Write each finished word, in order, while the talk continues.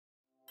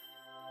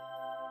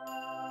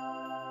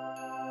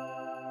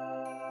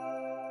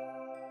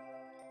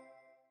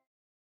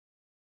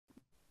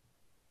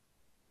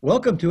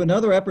Welcome to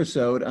another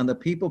episode on the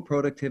People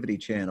Productivity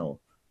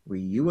Channel, where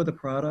you are the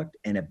product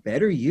and a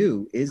better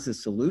you is the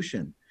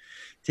solution.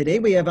 Today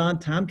we have on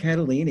Tom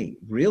Catalini,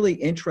 really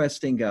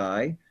interesting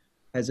guy,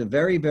 has a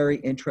very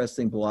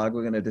interesting blog.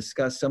 We're going to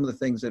discuss some of the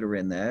things that are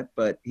in that,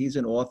 but he's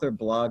an author,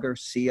 blogger,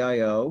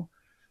 CIO,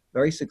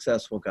 very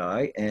successful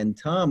guy. And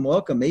Tom,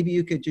 welcome. Maybe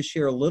you could just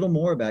share a little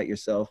more about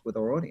yourself with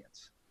our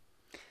audience.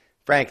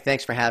 Frank,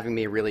 thanks for having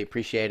me. Really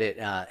appreciate it.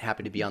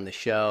 Happy to be on the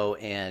show,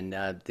 and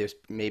there's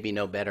maybe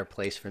no better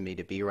place for me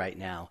to be right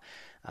now.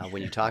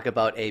 When you talk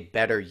about a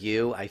better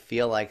you, I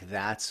feel like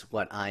that's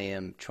what I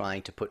am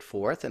trying to put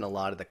forth in a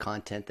lot of the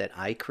content that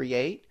I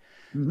create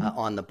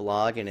on the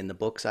blog and in the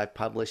books I've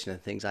published and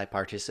the things I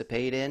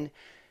participate in.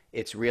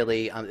 It's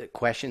really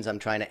questions I'm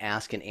trying to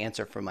ask and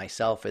answer for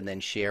myself and then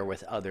share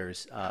with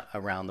others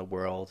around the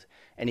world.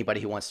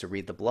 Anybody who wants to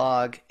read the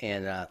blog.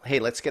 And hey,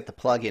 let's get the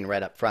plug in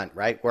right up front,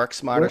 right? Work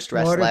smarter,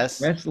 stress less.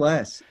 Stress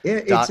less.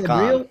 It's a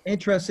real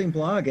interesting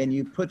blog, and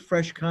you put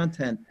fresh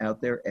content out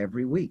there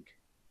every week.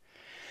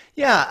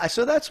 Yeah,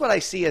 so that's what I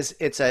see as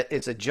it's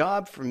a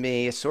job for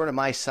me. It's sort of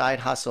my side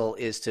hustle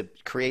is to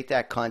create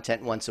that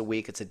content once a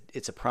week.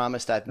 It's a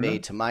promise I've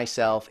made to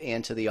myself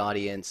and to the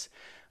audience.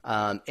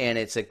 And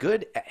it's a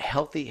good,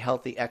 healthy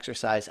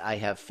exercise I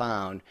have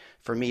found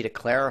for me to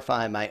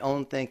clarify my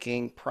own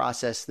thinking,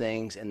 process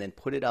things, and then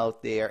put it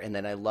out there. And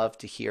then I love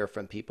to hear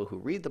from people who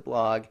read the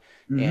blog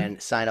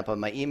and sign up on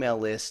my email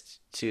list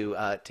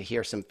to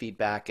hear some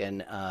feedback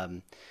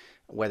and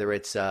whether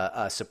it's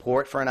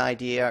support for an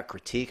idea, a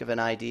critique of an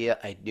idea,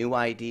 a new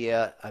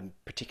idea, a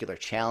particular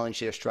challenge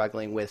they're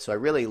struggling with. So I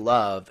really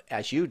love,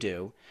 as you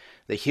do,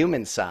 the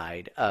human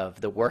side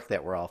of the work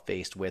that we're all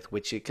faced with,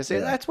 because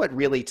that's what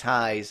really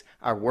ties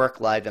our work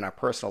life and our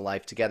personal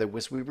life together,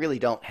 was we really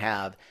don't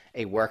have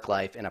a work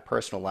life and a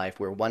personal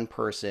life. We're one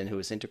person who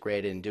is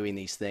integrated in doing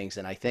these things.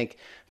 And I think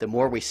the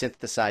more we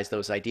synthesize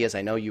those ideas,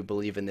 I know you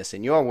believe in this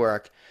in your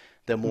work,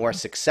 the more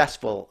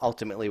successful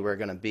ultimately we're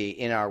going to be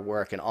in our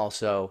work, and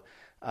also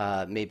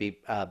maybe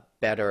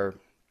better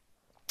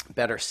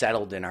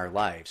settled in our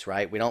lives,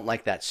 right? We don't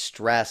like that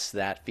stress,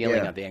 that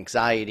feeling of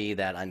anxiety,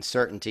 that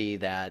uncertainty,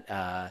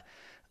 that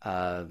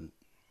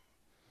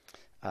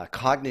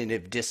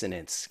cognitive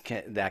dissonance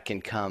that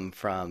can come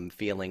from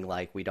feeling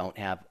like we don't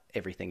have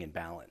everything in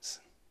balance.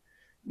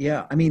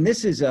 Yeah, I mean,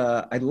 this is,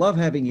 I love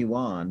having you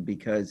on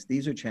because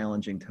these are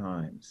challenging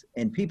times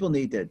and people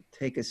need to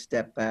take a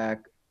step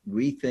back,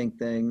 rethink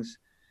things,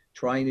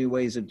 try new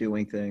ways of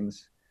doing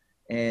things.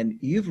 And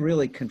you've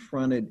really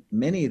confronted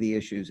many of the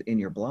issues in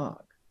your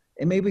blog.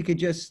 And maybe we could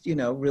just,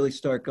 really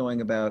start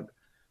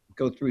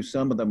go through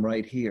some of them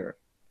right here.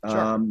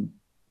 Sure.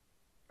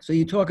 So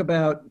you talk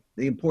about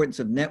the importance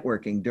of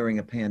networking during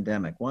a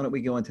pandemic. Why don't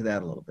we go into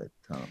that a little bit,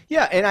 Tom?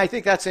 Yeah, and I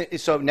think that's it.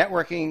 So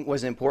networking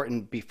was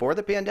important before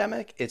the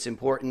pandemic. It's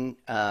important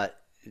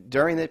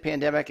during the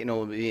pandemic, and it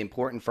will be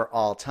important for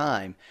all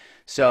time.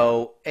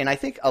 So, and I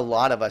think a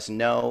lot of us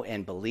know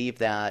and believe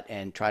that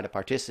and try to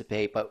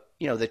participate, but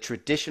the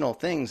traditional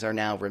things are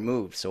now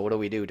removed. So what do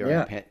we do during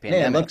the pandemic?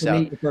 Hey, I'd love to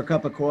meet you for a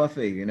cup of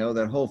coffee.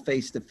 That whole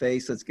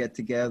face-to-face, let's get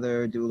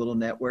together, do a little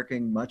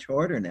networking, much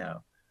harder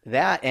now.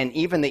 That, and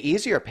even the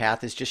easier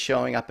path is just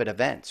showing up at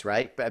events,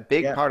 right? A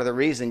big part of the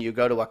reason you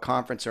go to a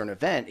conference or an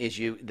event is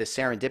the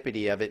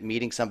serendipity of it,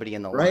 meeting somebody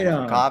in the line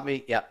for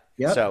coffee. Yep.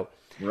 So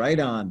right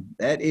on.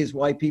 That is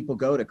why people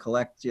go to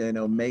collect,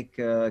 make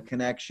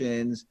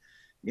connections,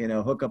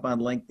 hook up on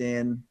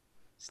LinkedIn,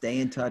 stay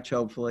in touch,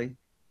 hopefully.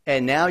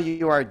 And now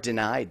you are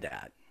denied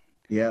that.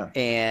 Yeah.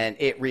 And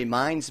it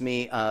reminds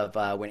me of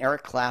when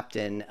Eric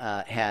Clapton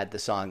had the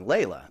song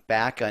Layla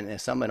back on,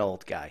 I'm an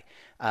old guy.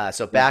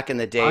 So back in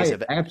the days I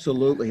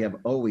absolutely have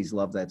always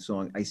loved that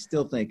song. I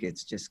still think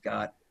it's just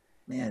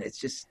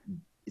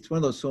it's one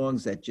of those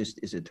songs that just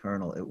is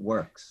eternal. It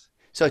works.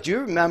 So do you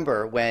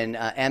remember when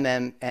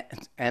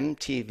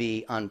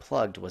MTV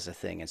Unplugged was a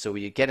thing? And so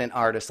you get an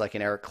artist like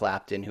an Eric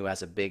Clapton who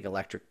has a big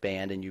electric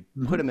band, and you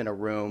put him in a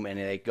room and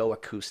they go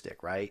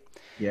acoustic, right?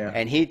 Yeah.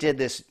 And he did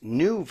this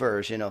new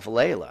version of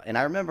Layla. And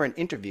I remember an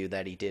interview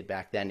that he did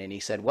back then, and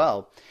he said,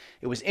 well,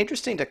 it was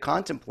interesting to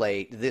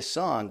contemplate this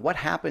song. What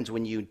happens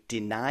when you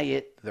deny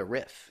it the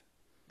riff,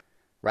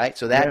 right?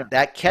 So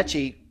that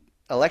catchy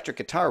electric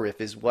guitar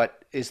riff is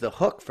what is the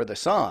hook for the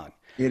song.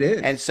 It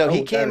is. And so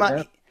he came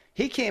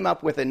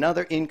up with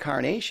another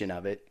incarnation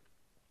of it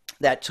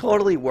that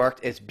totally worked.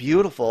 It's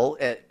beautiful,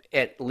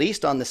 at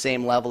least on the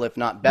same level, if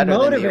not better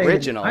than the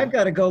original. I've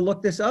got to go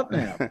look this up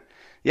now.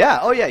 Yeah.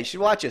 Oh, yeah. You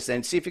should watch this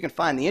and see if you can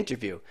find the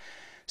interview.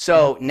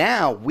 So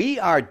now we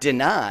are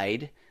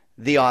denied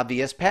the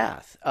obvious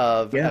path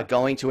of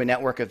going to a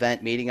network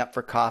event, meeting up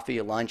for coffee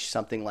or lunch,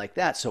 something like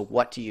that. So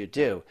what do you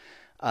do?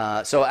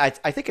 So I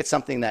think it's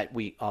something that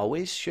we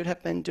always should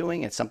have been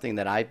doing. It's something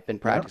that I've been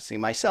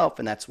practicing myself,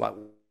 and that's what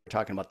we're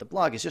talking about the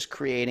blog, is just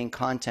creating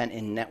content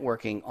and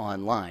networking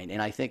online.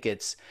 And I think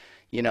it's,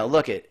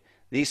 look at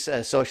these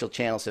social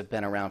channels have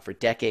been around for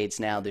decades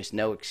now. There's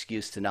no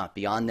excuse to not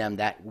be on them.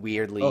 That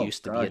weirdly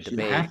used to be a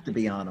debate. You have to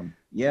be on them.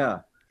 Yeah.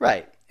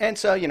 Right. And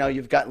so,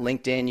 you've got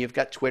LinkedIn, you've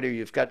got Twitter,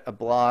 you've got a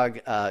blog,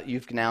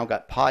 you've now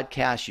got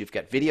podcasts, you've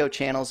got video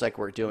channels like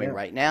we're doing Yeah.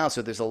 right now.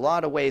 So there's a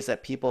lot of ways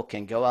that people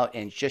can go out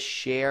and just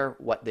share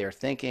what they're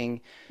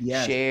thinking,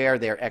 Yes. share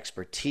their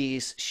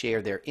expertise,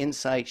 share their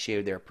insight,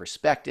 share their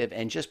perspective,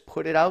 and just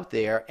put it out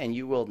there, and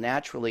you will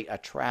naturally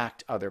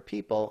attract other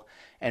people.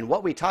 And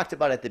what we talked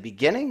about at the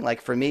beginning, like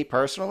for me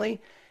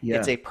personally,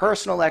 it's Yeah. a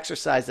personal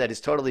exercise that is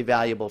totally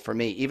valuable for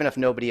me. Even if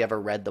nobody ever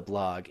read the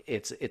blog,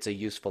 it's a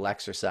useful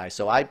exercise.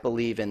 So I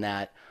believe in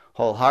that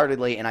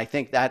wholeheartedly. And I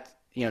think that,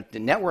 the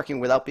networking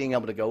without being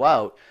able to go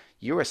out,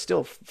 you are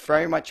still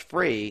very much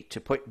free to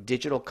put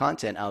digital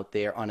content out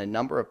there on a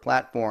number of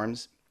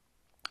platforms.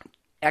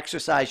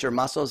 Exercise your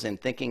muscles in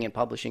thinking and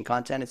publishing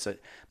content.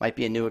 Might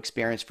be a new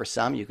experience for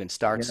some. You can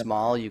start Yeah.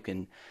 small. You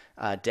can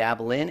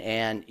dabble in,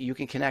 and you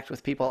can connect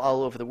with people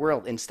all over the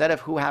world. Instead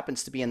of who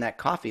happens to be in that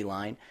coffee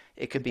line,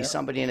 it could be Yeah.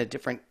 somebody in a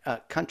different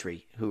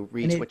country who And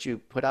reads what you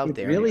put out it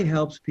there. really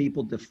helps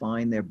people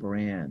define their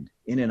brand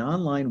in an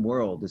online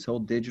world, this whole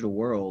digital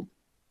world.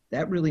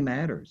 That really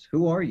matters.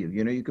 Who are you?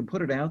 You can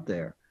put it out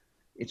there.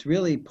 It's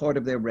really part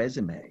of their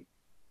resume.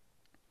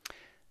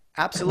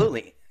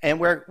 Absolutely. And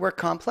we're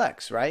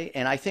complex, right?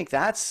 And I think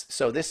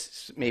so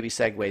this maybe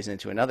segues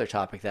into another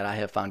topic that I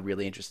have found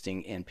really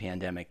interesting in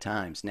pandemic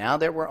times. Now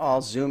that we're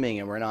all Zooming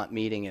and we're not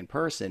meeting in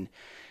person,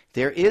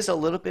 there is a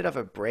little bit of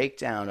a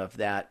breakdown of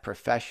that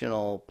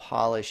professional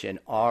polish and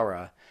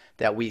aura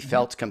that we Mhm.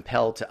 felt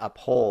compelled to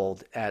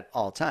uphold at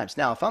all times.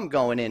 Now, if I'm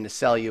going in to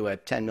sell you a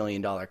 $10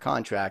 million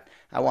contract,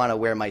 I want to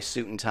wear my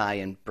suit and tie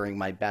and bring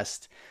my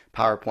best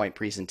PowerPoint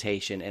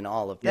presentation and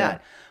all of Yeah.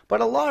 that.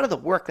 But a lot of the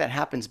work that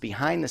happens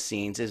behind the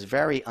scenes is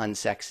very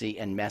unsexy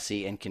and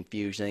messy and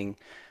confusing.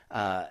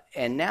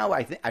 And now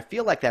I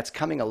feel like that's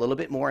coming a little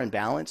bit more in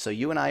balance. So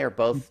you and I are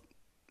both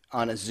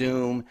on a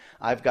Zoom.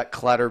 I've got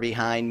clutter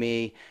behind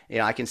me.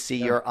 I can see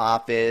Yeah. your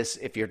office.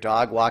 If your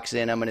dog walks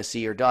in, I'm going to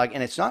see your dog.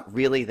 And it's not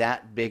really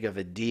that big of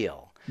a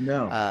deal.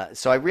 No.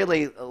 So I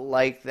really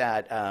like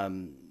that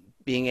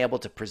being able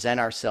to present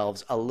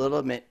ourselves a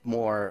little bit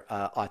more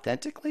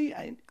authentically.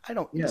 I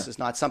don't. Yeah. This is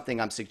not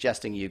something I'm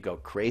suggesting you go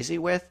crazy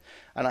with.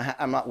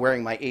 I'm not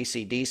wearing my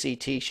AC/DC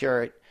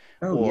T-shirt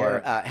Oh,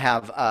 or yeah.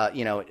 have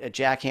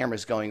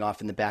jackhammers going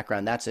off in the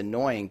background. That's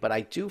annoying. But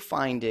I do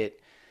find it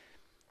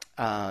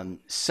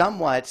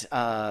somewhat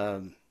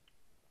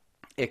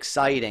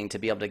exciting to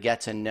be able to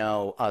get to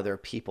know other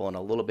people in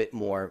a little bit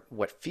more,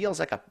 what feels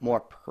like a more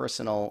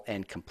personal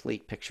and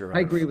complete picture I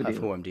agree with of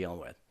you. who I'm dealing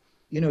with.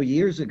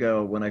 Years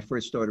ago when I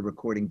first started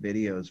recording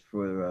videos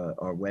for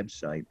our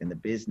website in the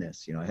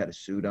business, I had a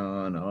suit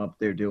on, I'm up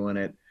there doing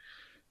it.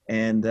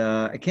 And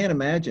I can't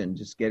imagine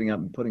just getting up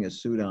and putting a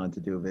suit on to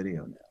do a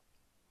video now.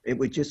 It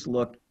would just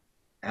look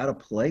out of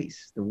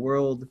place. The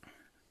world,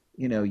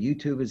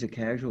 YouTube is a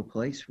casual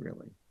place,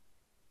 really,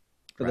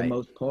 for the Right.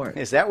 most part.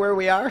 Is that where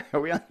we are? Are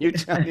we on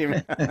YouTube? You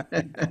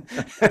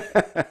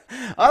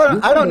I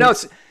don't gotta- know.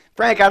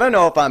 Frank, I don't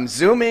know if I'm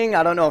Zooming.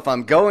 I don't know if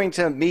I'm going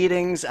to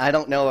meetings. I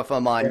don't know if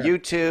I'm on yeah,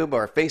 YouTube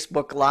or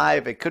Facebook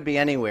Live. It could be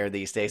anywhere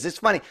these days. It's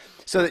funny.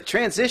 So the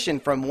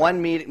transition from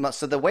one meeting,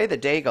 so the way the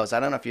day goes,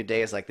 I don't know if your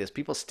day is like this.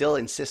 People still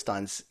insist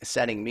on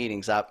setting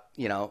meetings up,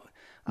 yeah,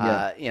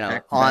 back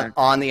to on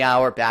back. the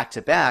hour back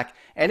to back.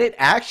 And it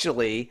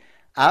actually,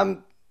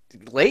 I'm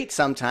late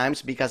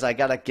sometimes because I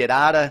got to get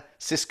out of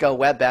Cisco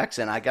WebEx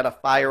and I got to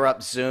fire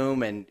up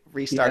Zoom and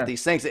restart Yeah,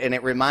 these things. And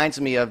it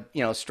reminds me of,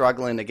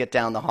 struggling to get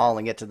down the hall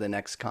and get to the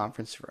next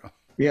conference room.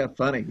 yeah,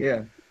 funny.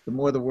 Yeah. The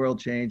more the world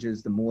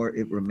changes, the more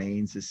it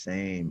remains the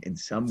same in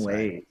some That's right.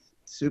 ways.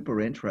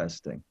 Super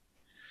interesting.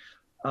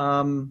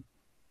 Um,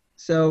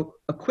 so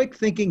a quick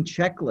thinking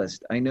checklist.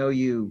 I know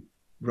you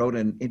wrote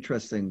an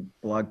interesting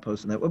blog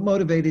post on that. What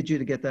motivated you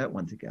to get that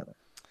one together?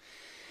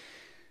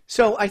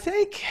 So I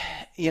think,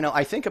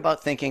 I think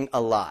about thinking a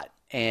lot,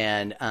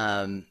 and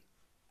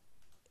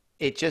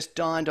it just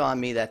dawned on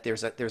me that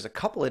there's a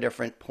couple of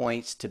different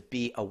points to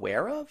be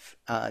aware of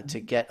to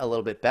get a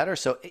little bit better.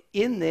 So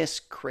in this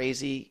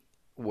crazy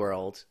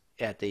world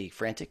at the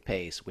frantic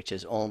pace, which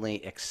has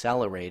only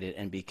accelerated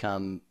and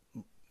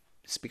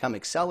it's become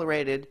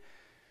accelerated.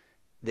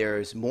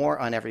 There's more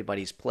on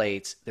everybody's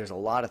plates. There's a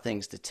lot of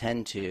things to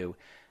tend to.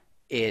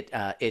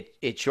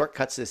 It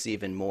shortcuts this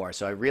even more.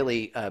 So I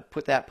really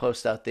put that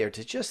post out there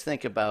to just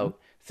think about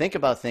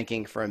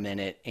thinking for a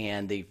minute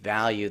and the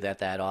value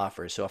that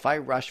offers. So if I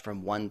rush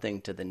from one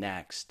thing to the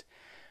next,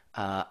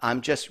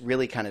 I'm just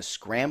really kind of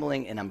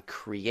scrambling and I'm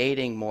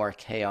creating more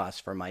chaos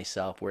for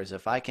myself. Whereas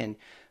if I can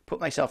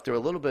put myself through a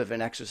little bit of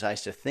an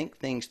exercise to think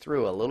things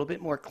through a little bit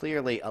more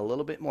clearly, a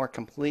little bit more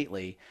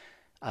completely,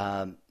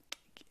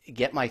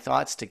 get my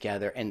thoughts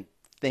together and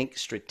think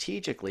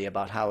strategically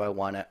about how I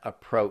want to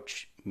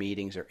approach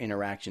meetings or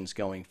interactions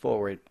going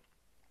forward,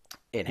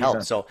 it Yeah,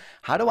 helps. So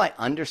how do I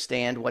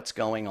understand what's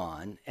going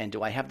on? And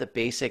do I have the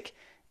basic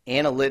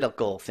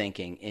analytical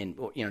thinking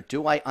in,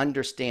 do I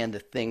understand the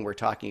thing we're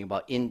talking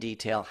about in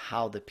detail,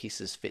 how the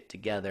pieces fit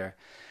together?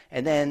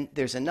 And then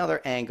there's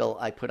another angle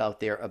I put out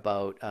there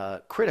about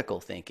critical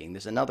thinking.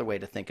 There's another way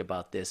to think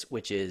about this,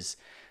 which is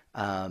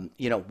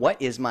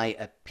What is my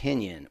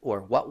opinion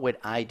or what would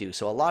I do?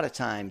 So a lot of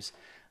times,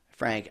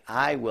 Frank,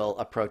 I will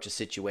approach a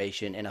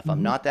situation, and if I'm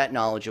Hmm. not that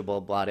knowledgeable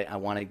about it, I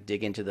want to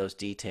dig into those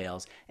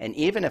details. And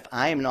even if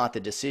I am not the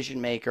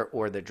decision maker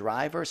or the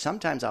driver,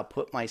 sometimes I'll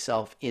put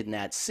myself in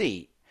that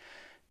seat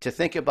to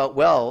think about,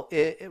 well,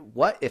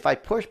 what if I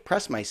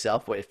press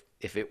myself?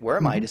 If it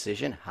were my Hmm.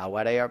 decision, how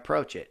would I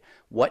approach it?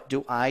 What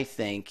do I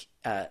think?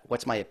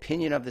 What's my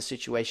opinion of the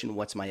situation?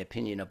 What's my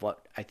opinion of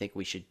what I think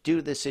we should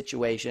do this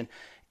situation?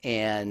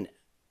 And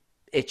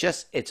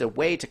it's a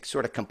way to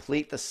sort of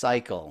complete the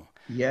cycle,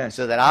 so Yes,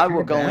 that I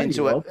will add go value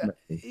into it.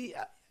 ultimately.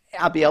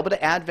 I'll be able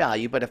to add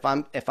value, but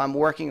if I'm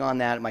working on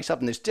that myself,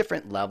 and there's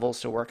different levels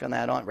to work on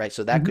that on, right?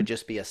 So that Hmm. could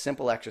just be a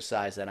simple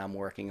exercise that I'm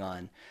working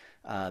on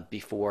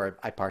before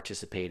I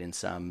participate in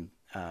some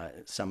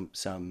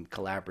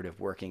collaborative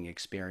working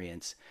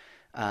experience.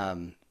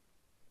 Um,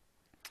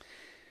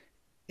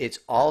 it's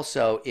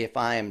also, if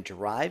I am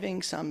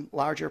driving some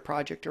larger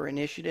project or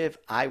initiative,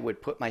 I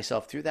would put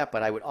myself through that,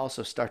 but I would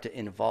also start to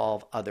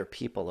involve other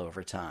people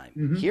over time.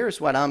 Hmm.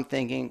 Here's what I'm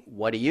thinking.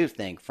 What do you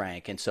think,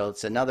 Frank? And so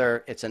it's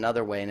another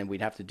way, and then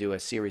we'd have to do a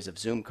series of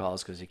Zoom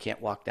calls because you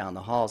can't walk down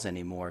the halls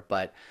anymore.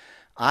 But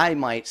I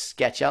might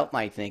sketch out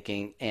my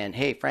thinking and,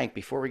 hey, Frank,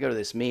 before we go to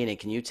this meeting,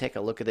 can you take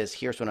a look at this?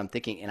 Here's what I'm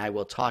thinking, and I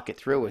will talk it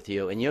through with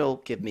you, and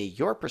you'll give me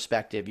your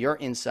perspective, your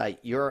insight,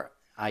 your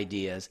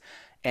ideas,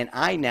 and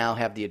I now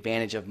have the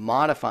advantage of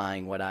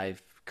modifying what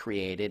I've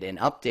created and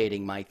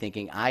updating my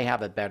thinking. I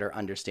have a better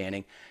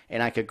understanding,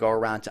 and I could go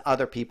around to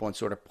other people and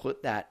sort of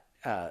put the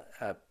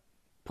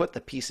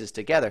pieces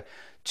together.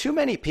 Too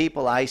many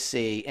people I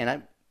see,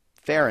 and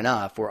fair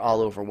enough, we're all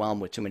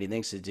overwhelmed with too many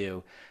things to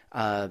do.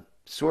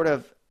 Sort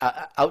of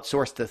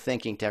outsource the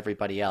thinking to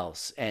everybody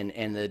else, and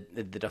the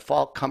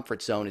default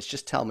comfort zone is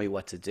just tell me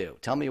what to do.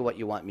 Tell me what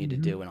you want me to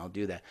Hmm. do, and I'll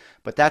do that.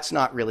 But that's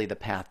not really the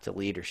path to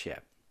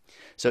leadership.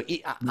 So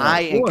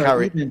I No, or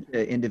encourage, even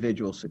to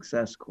individual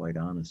success, quite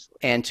honestly.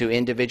 and to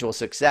individual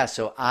success.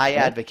 So I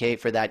Yep.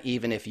 advocate for that,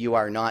 even if you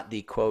are not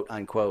the quote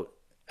unquote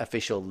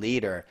official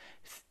leader.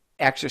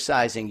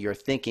 Exercising your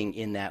thinking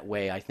in that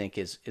way, I think,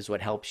 is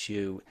what helps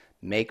you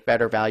make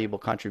better, valuable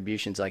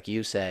contributions, like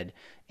you said,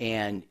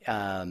 and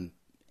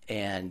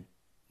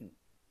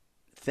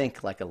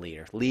think like a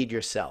leader. Lead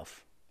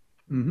yourself.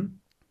 Hmm.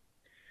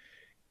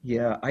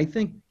 Yeah, I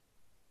think,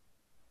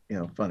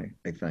 funny,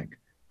 I think,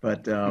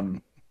 but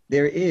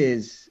there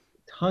is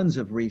tons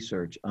of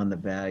research on the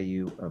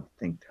value of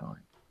think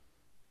time.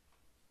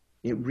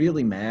 It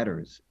really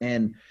matters.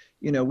 And,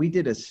 we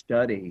did a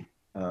study.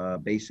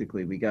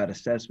 Basically, we got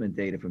assessment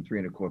data from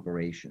 300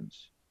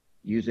 corporations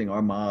using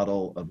our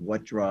model of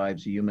what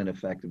drives human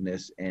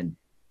effectiveness and,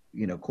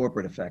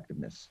 corporate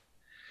effectiveness.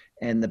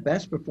 And the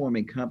best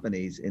performing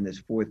companies in this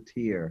fourth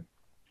tier,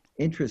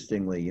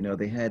 interestingly,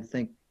 they had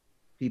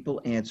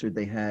people answered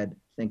they had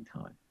think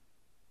time.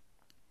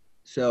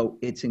 So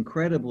it's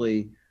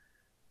incredibly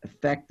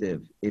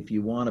effective if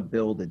you want to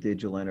build a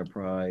digital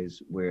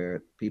enterprise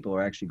where people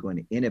are actually going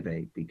to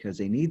innovate because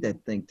they need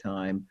that think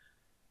time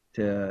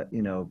to,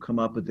 come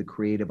up with the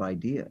creative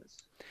ideas.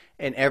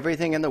 And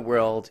everything in the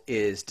world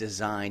is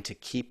designed to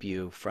keep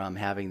you from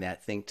having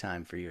that think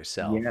time for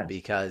yourself. Yes.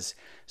 Because,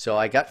 so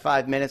I got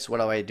 5 minutes.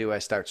 What do? I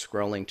start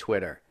scrolling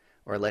Twitter,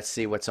 or let's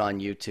see what's on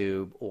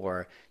YouTube,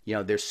 or,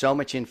 there's so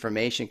much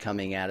information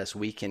coming at us.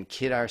 We can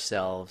kid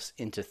ourselves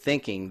into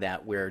thinking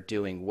that we're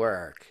doing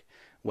work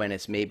when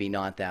it's maybe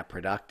not that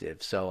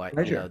productive. So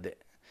Pleasure.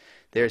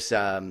 there's,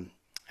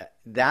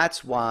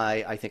 that's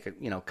why I think,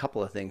 a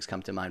couple of things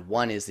come to mind.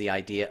 One is the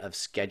idea of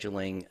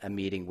scheduling a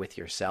meeting with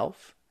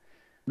yourself,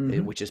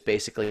 Hmm. which is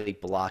basically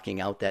blocking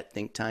out that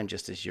think time,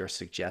 just as you're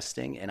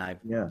suggesting. And I've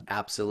Yeah.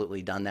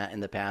 absolutely done that in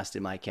the past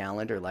in my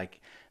calendar, like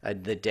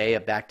the day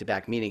of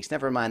back-to-back meetings.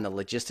 Never mind the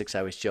logistics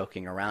I was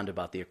joking around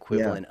about, the Yeah.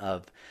 equivalent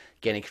of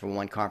getting from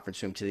one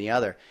conference room to the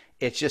other.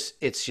 It's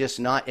just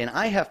not. And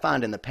I have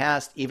found in the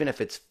past, even if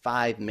it's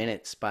 5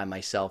 minutes by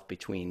myself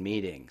between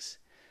meetings,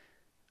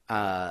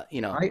 I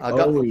I'll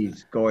go.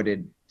 always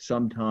guarded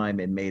some time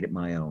and made it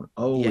my own. Yeah,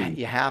 Always.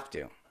 you have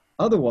to.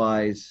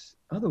 Otherwise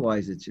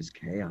it's just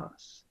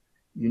chaos.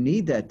 You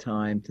need that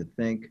time to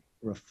think,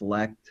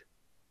 reflect,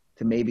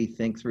 to maybe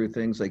think through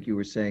things like you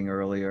were saying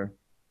earlier.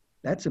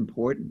 That's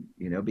important,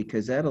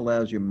 because that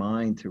allows your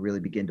mind to really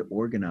begin to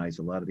organize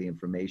a lot of the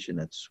information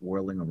that's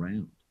swirling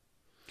around.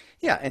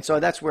 Yeah, and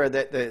so that's where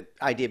the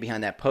idea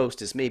behind that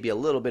post is maybe a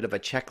little bit of a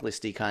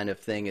checklisty kind of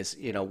thing. Is,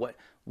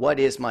 what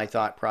is my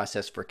thought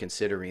process for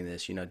considering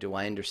this? Do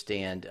I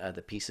understand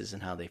the pieces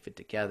and how they fit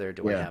together?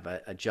 Do I Yeah. have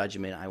a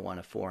judgment I want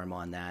to form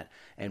on that?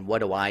 And what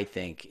do I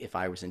think, if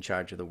I was in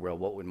charge of the world,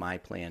 what would my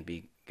plan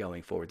be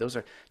going forward? Those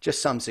are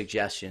just some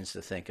suggestions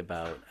to think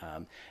about,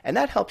 and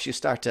that helps you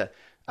start to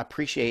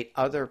appreciate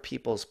other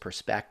people's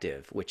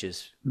perspective, which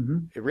is,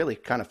 Hmm. it really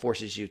kind of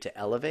forces you to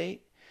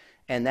elevate,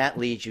 and that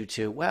leads you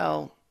to,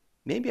 well,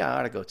 maybe I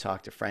ought to go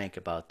talk to Frank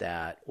about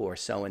that, or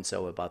so and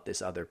so about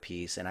this other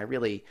piece. And I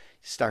really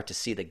start to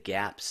see the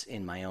gaps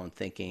in my own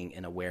thinking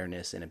and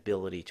awareness and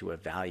ability to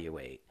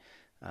evaluate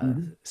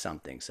Hmm.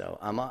 something. So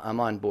I'm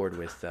on board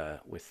with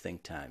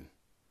think time.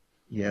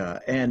 Yeah.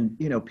 And,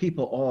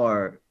 people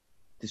are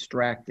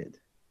distracted.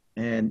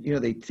 And,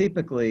 they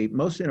typically,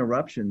 most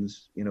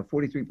interruptions,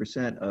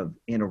 43% of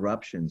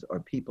interruptions are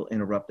people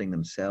interrupting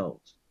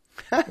themselves.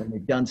 And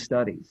they've done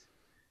studies,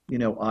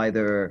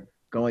 either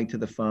going to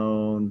the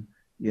phone,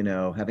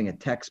 having a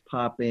text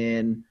pop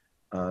in,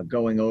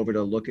 going over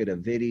to look at a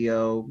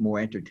video, more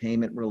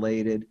entertainment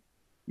related,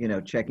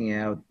 checking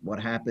out what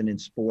happened in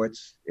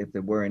sports, if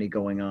there were any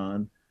going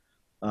on.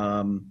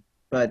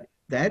 But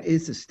that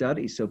is the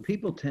study. So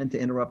people tend to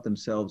interrupt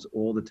themselves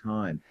all the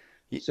time.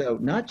 So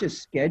not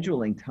just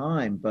scheduling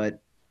time,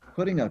 but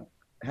putting a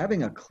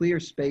having a clear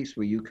space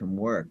where you can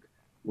work,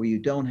 where you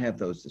don't have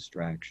those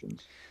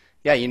distractions.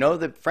 Yeah,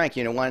 Frank,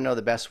 want to know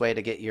the best way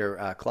to get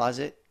your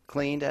closet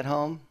cleaned at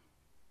home?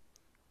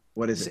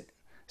 What is it?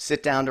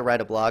 Sit down to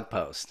write a blog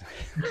post.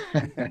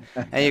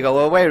 And you go,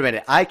 well, wait a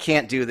minute, I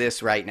can't do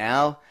this right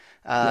now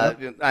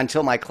Yep.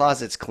 until my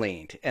closet's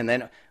cleaned. And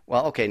then,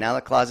 well, okay, now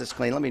the closet's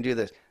clean. Let me do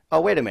this. Oh,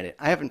 wait a minute,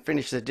 I haven't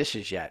finished the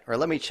dishes yet. Or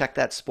let me check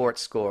that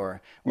sports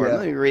score. Or Yeah.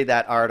 let me read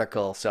that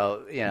article.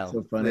 So, It's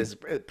so funny. this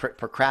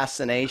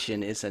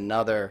procrastination is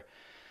another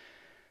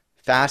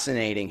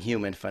fascinating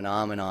human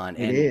phenomenon.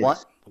 It And one,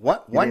 is. one,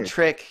 It one is.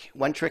 trick,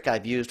 one trick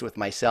I've used with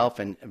myself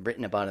and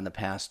written about in the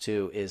past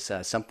too is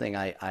something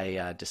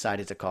I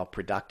decided to call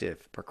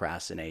productive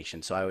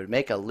procrastination. So I would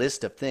make a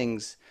list of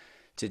things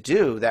to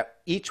do that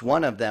each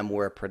one of them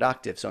were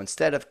productive. So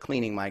instead of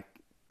cleaning my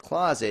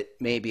closet,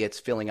 maybe it's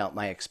filling out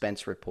my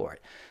expense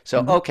report.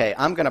 So, Mhm. okay,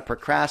 I'm going to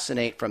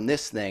procrastinate from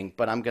this thing,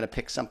 but I'm going to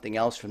pick something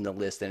else from the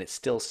list, and it's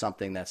still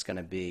something that's going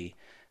to be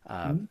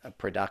Mhm.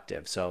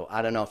 productive. So,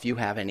 I don't know if you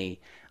have any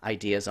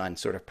ideas on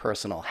sort of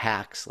personal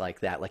hacks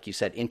like that. Like you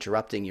said,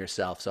 interrupting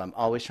yourself. So, I'm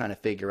always trying to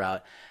figure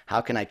out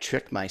how can I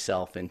trick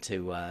myself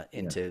Yeah.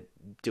 into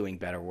doing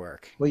better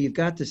work. Well, you've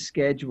got to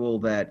schedule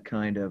that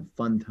kind of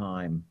fun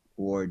time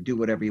or do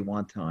whatever you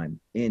want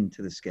time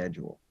into the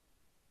schedule.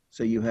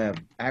 So you have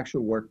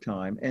actual work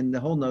time and the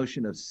whole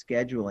notion of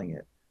scheduling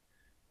it,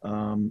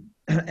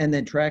 and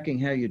then tracking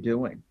how you're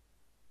doing.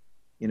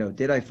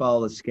 Did I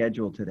follow the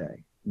schedule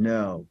today?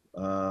 No.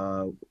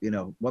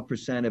 What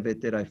percent of it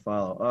did I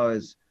follow? Oh,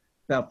 it's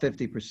about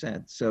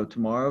 50%. So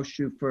tomorrow,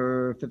 shoot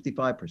for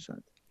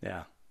 55%.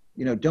 Yeah,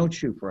 Don't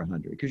shoot for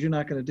 100 because you're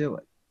not going to do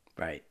it.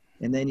 right.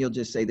 And then you'll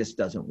just say, this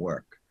doesn't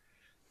work.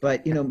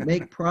 But,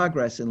 make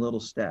progress in little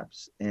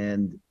steps.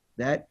 And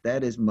that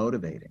is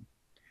motivating.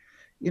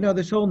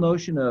 This whole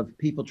notion of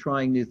people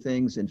trying new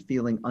things and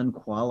feeling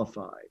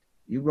unqualified.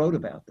 You wrote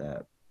about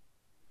that.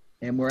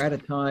 And we're at a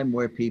time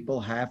where people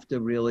have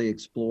to really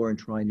explore and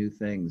try new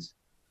things.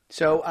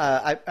 So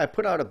I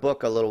put out a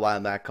book a little while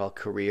back called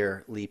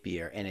Career Leap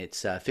Year, and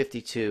it's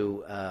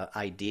 52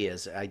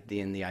 ideas.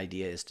 And the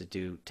idea is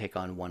to take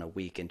on one a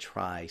week and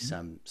try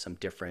some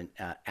different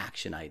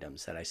action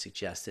items that I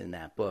suggest in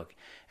that book.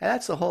 And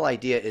that's the whole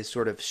idea is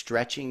sort of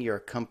stretching your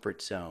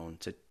comfort zone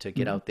to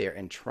get Mhm. out there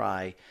and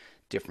try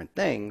different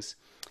things.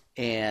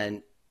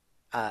 And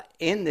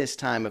in this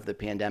time of the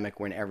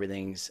pandemic when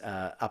everything's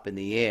up in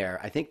the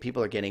air, I think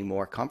people are getting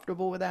more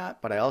comfortable with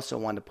that. But I also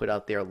want to put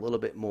out there a little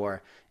bit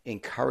more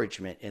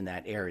encouragement in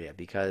that area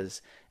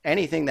because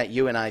anything that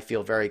you and I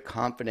feel very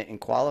confident and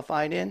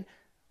qualified in,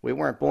 we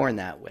weren't born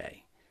that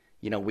way.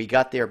 We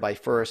got there by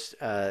first,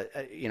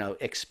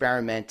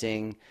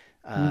 experimenting,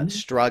 Mhm.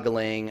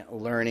 struggling,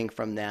 learning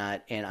from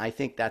that. And I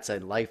think that's a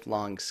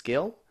lifelong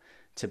skill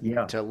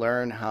Yeah. to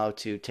learn how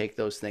to take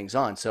those things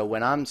on. So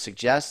when I'm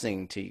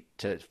suggesting to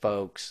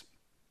folks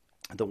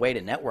the way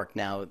to network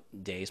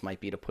nowadays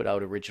might be to put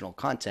out original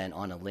content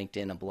on a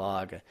LinkedIn, a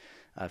blog,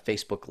 a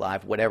Facebook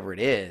Live, whatever it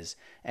is.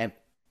 And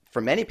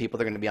for many people,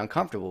 they're going to be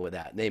uncomfortable with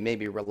that. They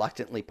maybe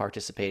reluctantly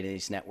participate in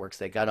these networks.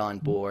 They got on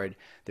board.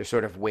 They're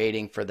sort of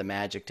waiting for the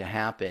magic to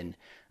happen.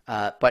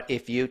 But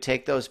if you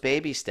take those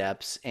baby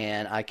steps,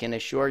 and I can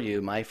assure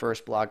you, my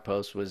first blog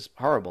post was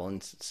horrible,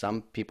 and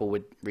some people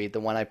would read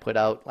the one I put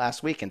out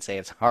last week and say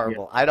it's Yeah.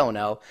 horrible. I don't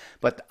know,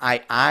 but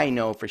I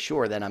know for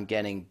sure that I'm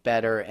getting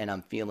better and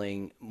I'm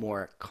feeling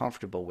more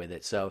comfortable with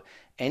it. So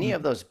any of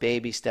Mhm. those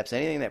baby steps,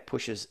 anything that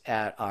pushes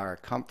at our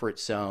comfort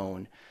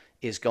zone,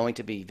 is going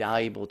to be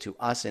valuable to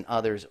us and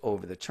others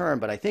over the term.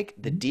 But I think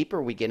the Mhm.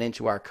 deeper we get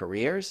into our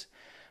careers,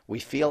 we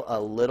feel a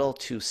little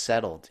too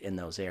settled in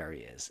those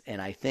areas.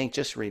 And I think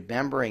just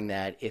remembering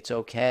that it's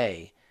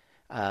okay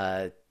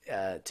uh,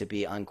 to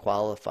be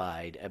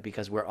unqualified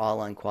because we're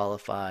all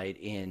unqualified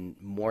in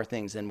more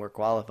things than we're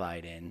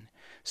qualified in.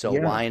 So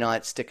Yeah. why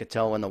not stick a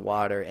toe in the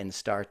water and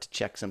start to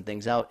check some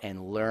things out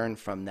and learn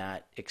from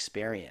that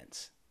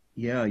experience?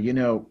 Yeah.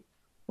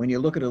 When you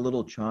look at a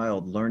little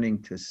child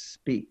learning to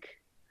speak,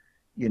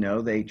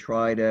 they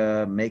try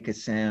to make a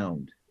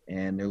sound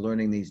and they're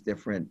learning these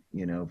different,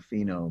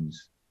 phonemes.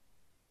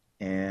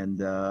 And,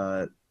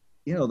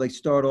 they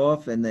start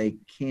off and they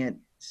can't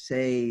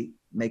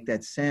make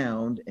that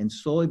sound. And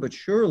slowly but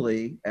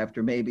surely,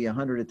 after maybe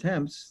 100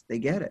 attempts, they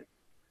get it.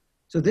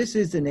 So this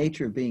is the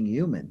nature of being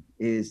human,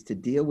 is to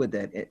deal with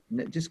that.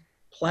 Just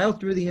plow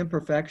through the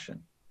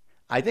imperfection.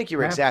 I think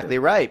you're You have to. exactly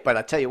right, but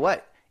I'll tell you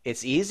what,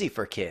 it's easy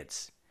for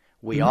kids.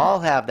 We all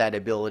have that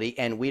ability,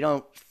 and we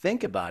don't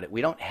think about it.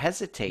 We don't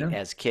hesitate No.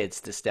 as kids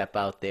to step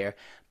out there,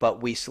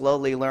 but we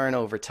slowly learn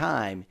over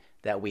time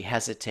that we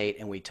hesitate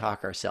and we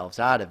talk ourselves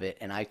out of it.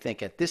 And I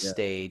think at this Yeah.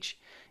 stage,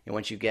 and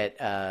once you get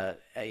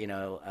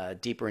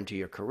deeper into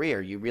your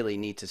career, you really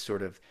need to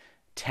sort of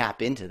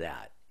tap into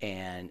that.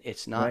 And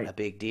it's not Right. a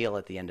big deal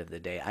at the end of the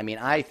day. I mean,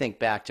 I think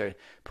back to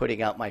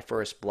putting out my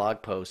first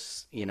blog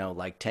posts,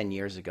 like 10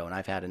 years ago, and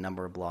I've had a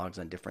number of blogs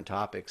on different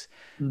topics.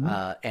 Hmm.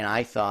 And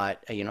I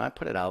thought, I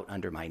put it out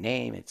under my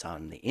name. It's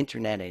on the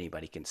internet.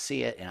 Anybody can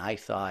see it. And I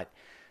thought,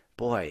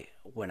 boy,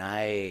 when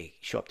I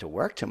show up to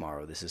work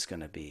tomorrow, this is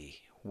going to be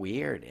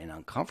weird and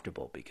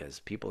uncomfortable because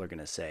people are going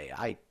to say,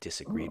 I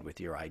disagreed Oh. with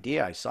your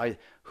idea. I saw,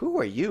 who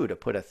are you to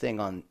put a thing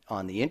on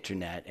the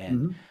internet?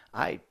 And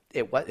Hmm.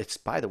 it's,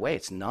 by the way,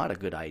 it's not a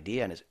good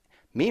idea. And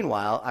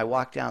meanwhile, I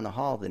walk down the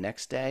hall the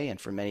next day and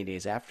for many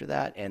days after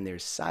that, and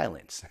there's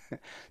silence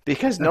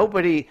because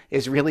nobody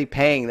is really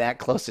paying that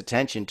close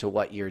attention to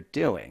what you're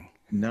doing.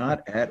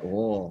 Not at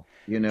all.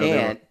 There are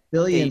And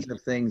billions a,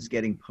 of things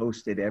getting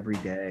posted every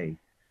day.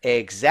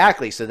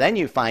 Exactly. So then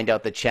you find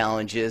out the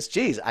challenge is,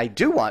 geez, I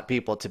do want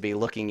people to be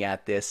looking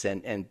at this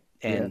and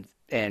Yeah.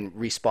 and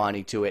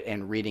responding to it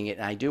and reading it,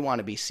 and I do want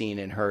to be seen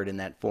and heard in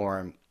that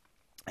forum.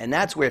 And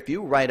that's where if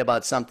you write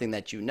about something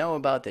that you know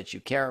about, that you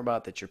care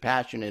about, that you're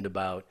passionate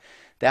about,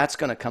 that's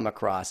going to come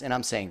across. And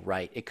I'm saying,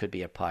 right, it could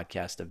be a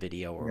podcast, a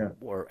video, Yeah.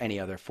 or any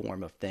other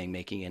form of thing,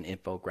 making an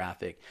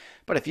infographic.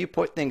 But if you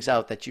put things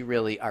out that you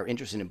really are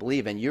interested and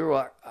believe in, you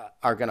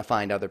are going to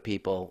find other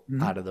people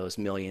Hmm. out of those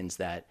millions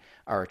that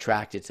are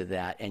attracted to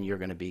that, and you're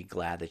going to be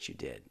glad that you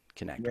did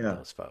connect with Yeah.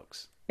 those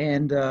folks.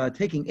 And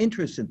taking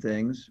interest in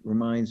things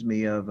reminds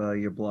me of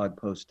your blog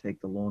post,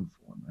 Take the Long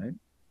Form, right?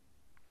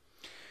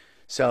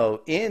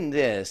 So in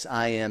this,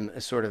 I am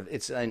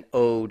it's an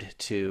ode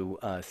to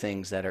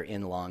things that are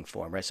in long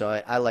form, right? So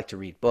I like to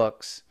read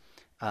books,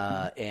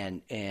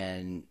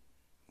 and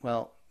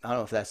well, I don't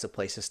know if that's the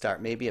place to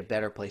start. Maybe a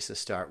better place to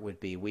start would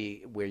be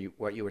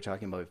what you were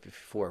talking about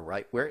before,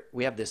 right? Where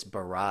we have this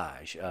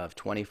barrage of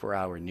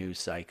 24-hour news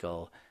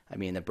cycle. I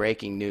mean, the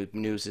breaking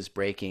news is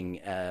breaking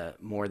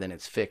more than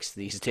it's fixed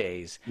these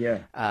days.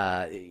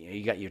 Yeah.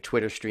 You got your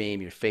Twitter stream,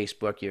 your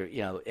Facebook,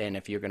 and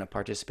if you're going to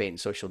participate in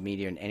social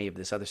media and any of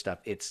this other stuff,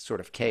 it's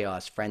sort of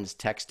chaos. Friends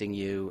texting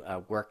you,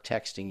 work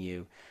texting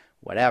you,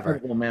 whatever.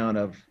 Incredible amount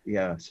of,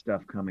 yeah,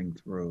 stuff coming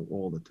through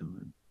all the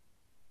time.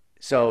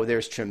 So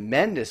there's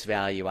tremendous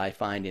value I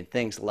find in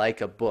things like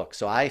a book.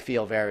 So I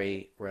feel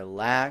very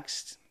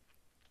relaxed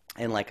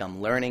and like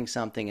I'm learning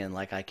something and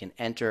like I can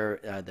enter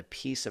the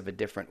piece of a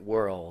different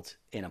world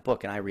in a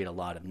book. And I read a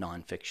lot of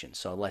nonfiction.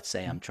 So let's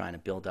say I'm trying to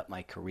build up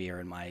my career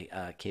and my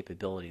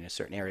capability in a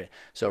certain area.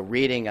 So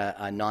reading a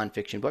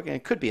nonfiction book, and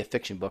it could be a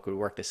fiction book, would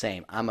work the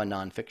same. I'm a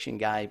nonfiction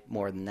guy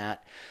more than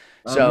that.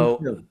 Me So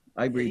too.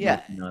 I read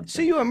yeah, mostly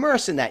so you nonfiction.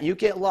 immerse in that. You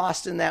get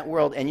lost in that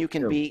world, and you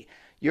can Too. be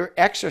you're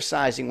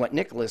exercising what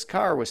Nicholas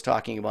Carr was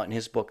talking about in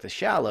his book The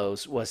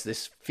Shallows, was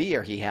this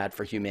fear he had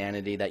for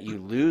humanity that you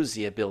lose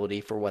the ability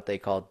for what they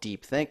call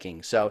deep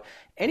thinking. So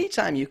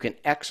anytime you can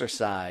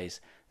exercise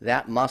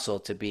that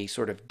muscle to be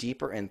sort of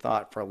deeper in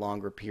thought for a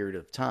longer period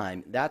of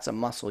time, that's a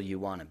muscle you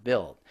want to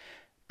build.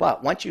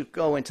 But once you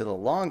go into the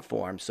long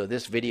form, so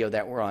this video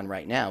that we're on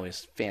right now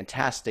is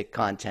fantastic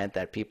content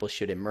that people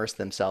should immerse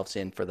themselves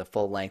in for the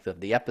full length of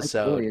the I totally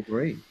episode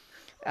agree.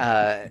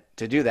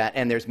 to do that.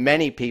 And there's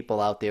many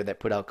people out there that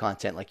put out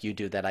content like you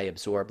do that I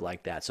absorb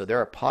like that. So there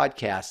are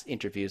podcast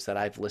interviews that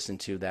I've listened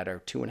to that are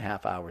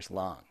 2.5 hours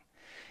long.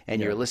 And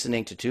Yeah. you're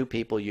listening to two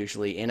people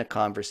usually in a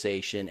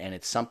conversation, and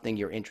it's something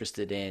you're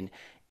interested in.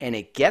 And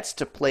it gets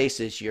to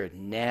places you're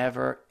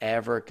never,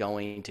 ever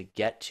going to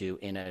get to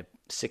in a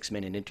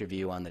 6-minute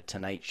interview on the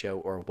Tonight Show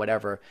or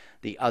whatever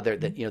the other,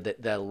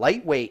 that the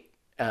lightweight,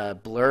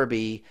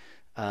 blurby,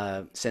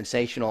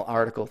 sensational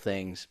article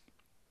things,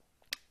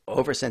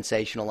 over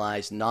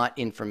sensationalized, not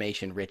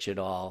information rich at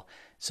all.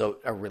 So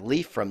a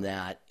relief from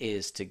that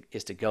is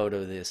to go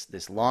to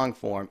this long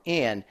form,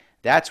 and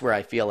that's where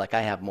I feel like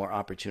I have more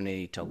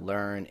opportunity to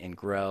learn and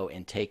grow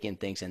and take in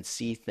things and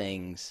see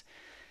things.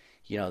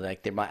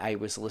 Like I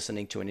was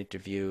listening to an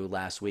interview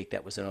last week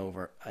that was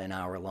over an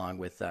hour long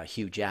with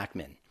Hugh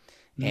Jackman.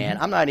 And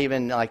Hmm. I'm not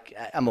even like,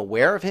 I'm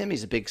aware of him.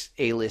 He's a big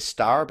A-list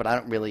star, but I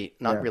don't really,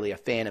 not Yeah. really a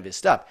fan of his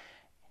stuff.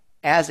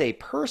 As a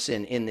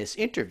person in this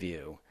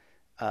interview,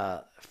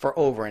 for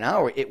over an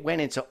hour, it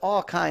went into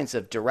all kinds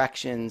of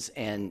directions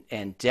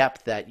and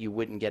depth that you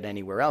wouldn't get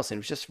anywhere else. And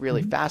it was just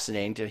really Hmm.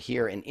 fascinating to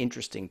hear an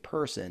interesting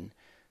person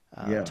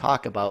Yeah.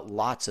 talk about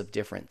lots of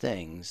different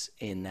things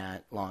in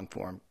that long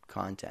form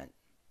content.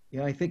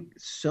 Yeah. I think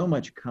so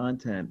much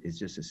content is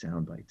just a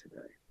soundbite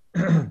today.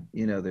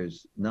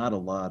 There's not a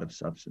lot of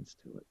substance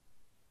to it.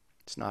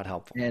 It's not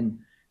helpful. And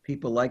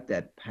people like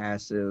that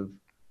passive,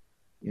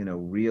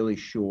 really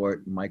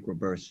short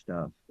microburst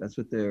stuff. That's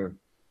what they're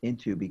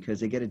into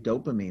because they get a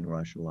dopamine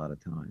rush a lot of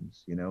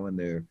times, and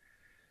the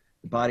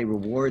body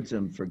rewards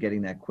them for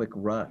getting that quick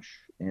rush.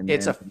 And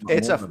It's then a they want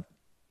it's more a of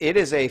it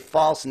is a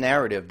false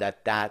narrative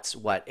that that's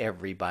what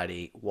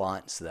everybody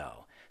wants,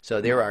 though. So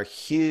there are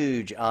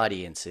huge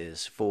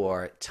audiences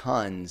for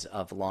tons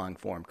of long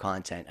form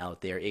content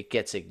out there. It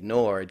gets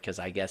ignored because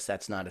I guess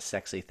that's not a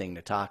sexy thing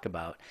to talk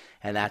about.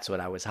 And that's what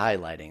I was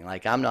highlighting.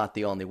 Like, I'm not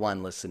the only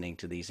one listening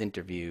to these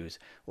interviews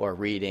or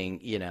reading,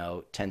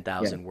 Yeah.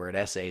 10,000 word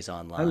essays I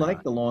online.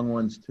 like the long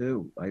ones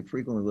too. I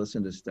frequently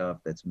listen to stuff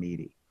that's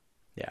meaty.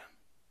 Yeah.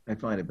 I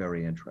find it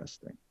very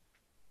interesting.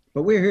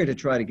 But we're here to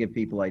try to give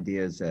people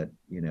ideas that,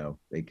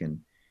 they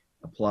can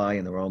apply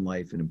in their own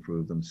life and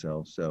improve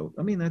themselves. So,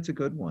 I mean, that's a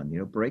good one.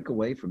 Break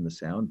away from the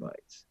sound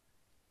bites.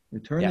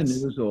 Turn the Yes.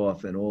 news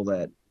off and all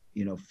that,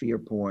 fear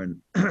porn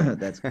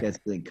that's gets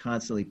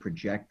constantly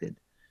projected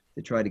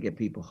to try to get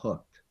people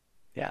hooked.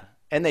 Yeah.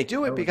 And they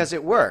do it Oh, because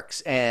it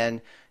works. And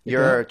it does.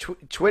 your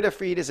Twitter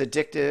feed is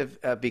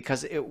addictive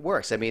because it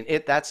works. I mean,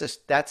 that's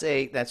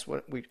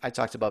what I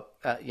talked about,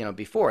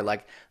 before.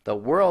 Like, the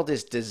world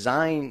is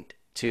designed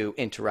to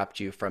interrupt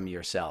you from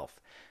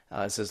yourself.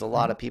 So there's a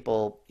lot Mhm. of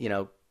people,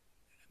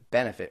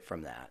 benefit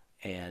from that.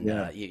 And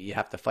Yeah. you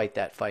have to fight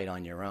that fight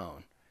on your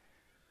own.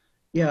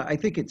 Yeah, I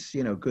think it's,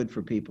 good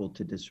for people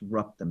to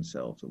disrupt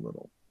themselves a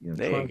little, There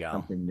try you go.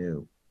 something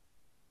new.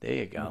 There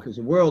you go. Because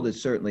the world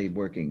is certainly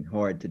working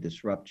hard to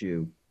disrupt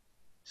you.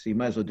 So you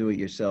might as well do it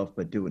yourself,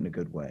 but do it in a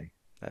good way.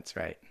 That's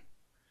right.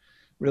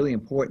 Really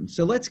important.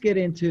 So let's get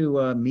into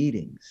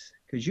meetings,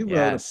 because you wrote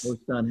a Yes.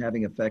 post on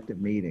having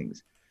effective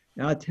meetings.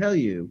 Now, I tell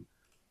you,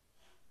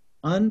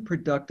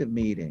 unproductive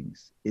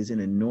meetings is an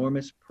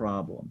enormous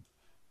problem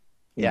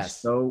in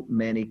Yes. so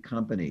many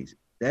companies.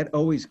 That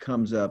always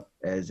comes up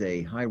as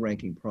a high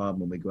ranking problem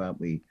when we go out and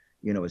we,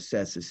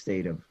 assess the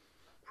state of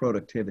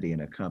productivity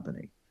in a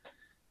company.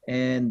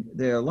 And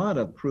there are a lot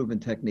of proven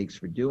techniques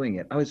for doing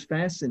it. I was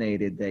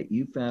fascinated that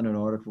you found an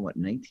article,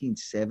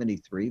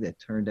 1973, that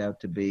turned out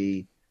to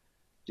be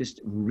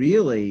just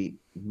really,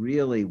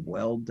 really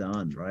well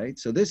done, right?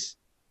 So this,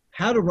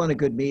 how to run a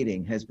good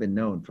meeting has been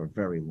known for a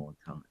very long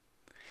time.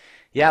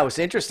 Yeah, it was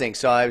interesting.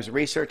 So I was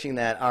researching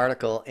that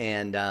article,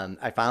 and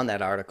I found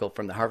that article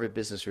from the Harvard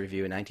Business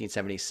Review in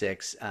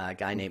 1976. A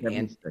guy named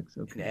 76,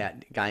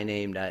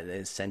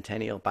 okay.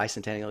 Centennial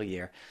Bicentennial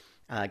Year.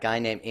 A guy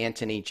named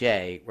Anthony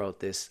J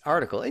wrote this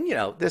article, and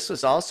this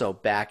was also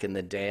back in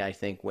the day, I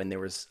think, when there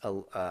was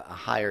a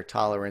higher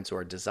tolerance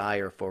or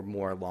desire for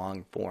more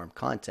long form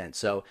content.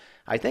 So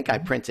I think I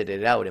Mhm. printed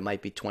it out. It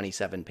might be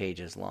 27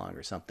 pages long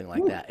or something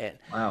like Woo. that. And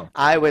Wow.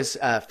 I was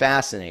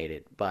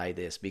fascinated by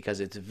this because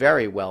it's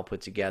very well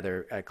put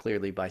together,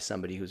 clearly by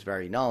somebody who's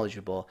very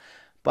knowledgeable.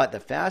 But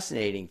the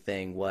fascinating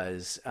thing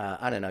was,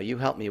 I don't know, you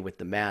help me with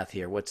the math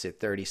here. What's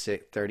it,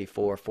 36,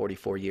 34,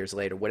 44 years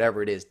later,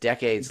 whatever it is,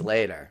 decades Mhm.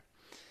 later.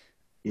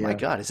 My Yeah.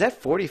 God, is that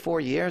 44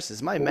 years?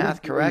 Is my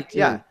math 44 correct?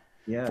 Yeah, years.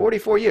 Yeah.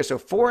 44 years. So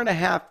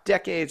 4.5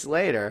 decades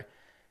later,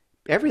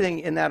 everything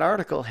in that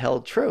article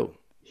held true.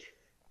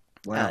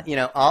 Wow.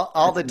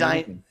 All That's the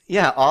amazing.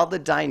 all the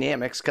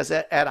dynamics, because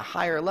at a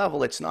higher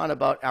level, it's not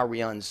about are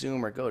we on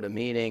Zoom or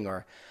GoToMeeting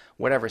or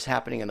whatever's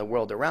happening in the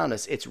world around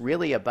us. It's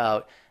really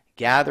about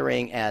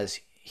gathering as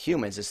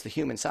humans. It's the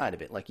human side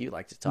of it, like you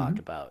like to talk Mhm.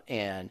 about.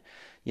 And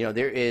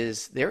there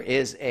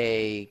is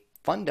a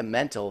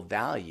fundamental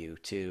value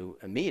to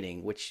a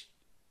meeting, which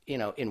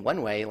in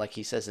one way, like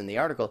he says in the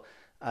article,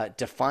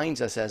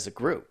 defines us as a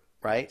group,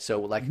 right?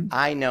 So, like, Mhm.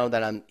 I know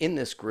that I'm in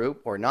this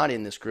group or not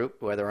in this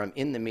group, whether I'm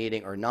in the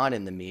meeting or not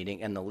in the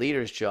meeting, and the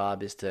leader's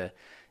job is to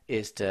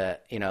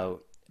Mhm.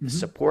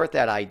 support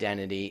that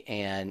identity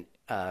and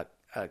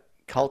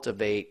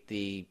cultivate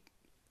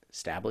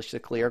establish the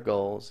clear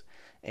goals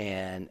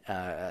and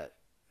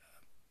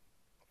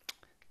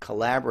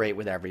collaborate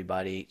with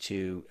everybody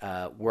to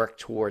work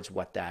towards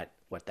what that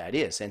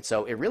is. And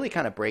so it really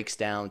kind of breaks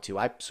down to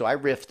I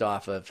riffed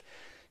off of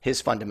his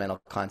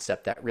fundamental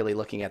concept that really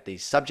looking at the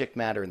subject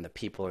matter and the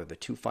people are the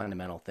two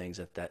fundamental things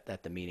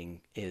that the meeting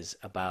is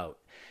about.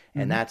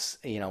 And Mhm. that's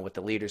what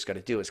the leader's got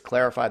to do is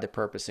clarify the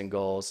purpose and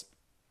goals,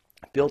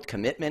 build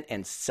commitment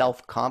and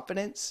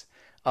self-confidence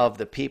of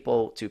the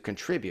people to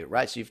contribute,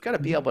 right? So you've got to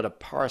be Mhm. able to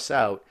parse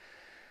out,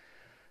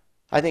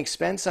 I think,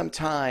 spend some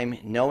time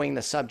knowing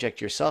the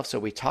subject yourself. So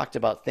we talked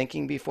about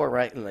thinking before,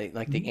 right?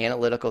 Like the Mhm.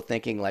 analytical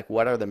thinking, like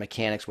what are the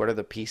mechanics, what are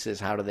the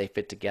pieces, how do they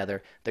fit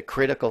together? The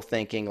critical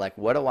thinking, like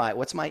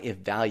what's my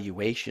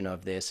evaluation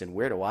of this, and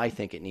where do I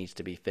think it needs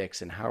to be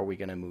fixed, and how are we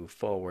going to move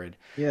forward?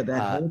 Yeah,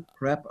 that Uh, whole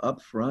prep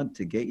up front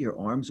to get your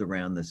arms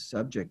around the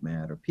subject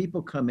matter.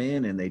 People come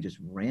in and they just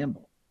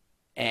ramble.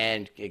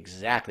 And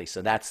exactly.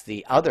 So that's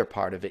the other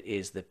part of it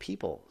is the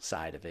people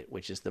side of it,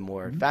 which is the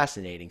more Mhm.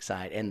 fascinating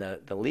side. And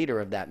the leader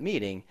of that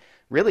meeting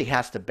really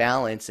has to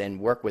balance and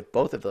work with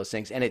both of those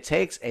things. And it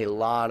takes a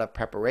lot of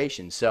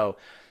preparation. So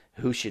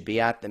who should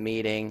be at the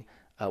meeting?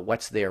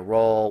 What's their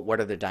role? What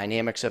are the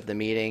dynamics of the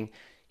meeting?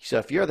 So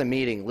if you're the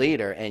meeting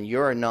leader and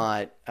you're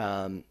not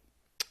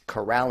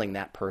corralling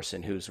that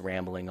person who's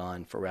rambling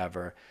on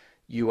forever,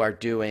 you are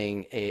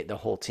doing the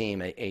whole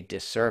team a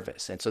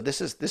disservice. And so this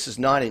is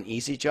not an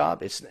easy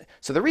job. It's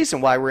so the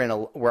reason why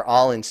we're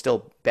all in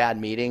still bad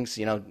meetings,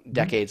 Mhm.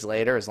 decades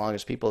later, as long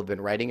as people have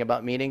been writing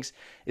about meetings,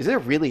 is they're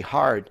really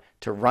hard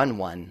to run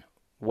one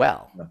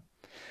well. Yeah.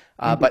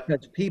 But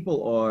Because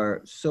people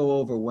are so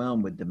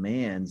overwhelmed with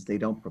demands, they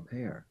don't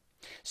prepare.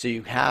 so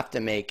you have to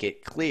make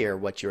it clear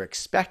what you're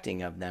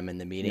expecting of them in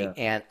the meeting.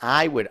 Yeah.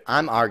 And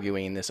I'm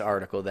arguing in this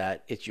article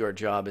that it's your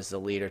job as the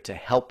leader to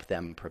help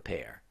them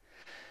prepare.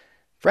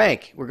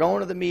 Frank, we're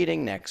going to the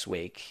meeting next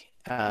week.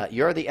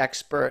 You're the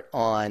expert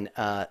on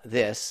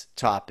this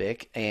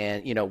topic,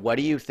 and what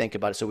do you think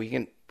about it? So we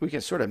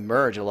can sort of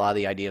merge a lot of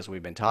the ideas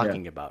we've been Yeah.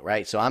 talking about,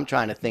 right? So I'm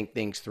trying to think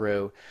things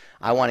through.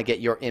 I want to get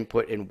your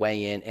input and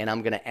weigh in, and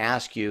I'm going to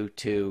ask you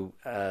to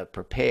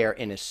prepare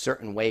in a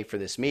certain way for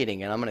this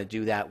meeting, and I'm going to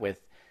do that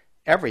with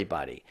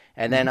everybody.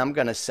 And then Mhm. I'm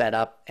going to set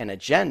up an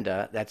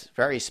agenda that's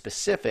very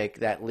specific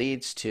that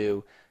leads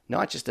to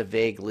not just a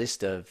vague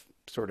list of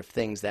sort of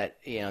things that,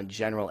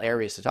 general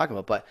areas to talk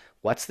about, but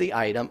what's the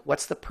item?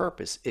 What's the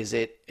purpose? Is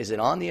it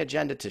on the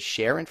agenda to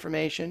share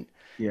information?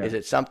 Yeah. Is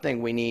it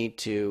something we need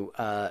to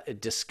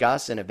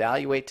discuss and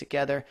evaluate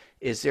together?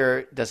 Does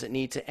it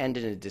need to end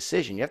in a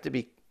decision? You have to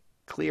be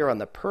clear on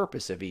the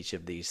purpose of each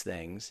of these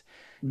things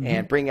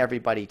and Hmm. bring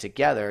everybody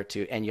together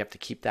and you have to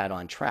keep that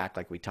on track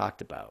like we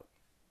talked about.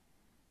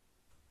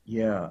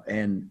 Yeah.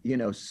 And,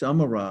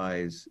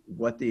 summarize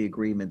what the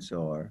agreements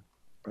are,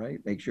 right?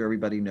 Make sure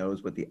everybody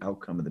knows what the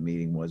outcome of the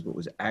meeting was, what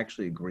was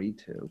actually agreed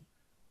to,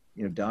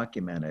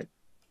 document it.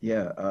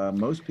 Yeah.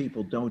 Most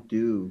people don't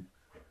do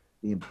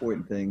the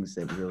important things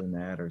that really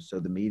matter. So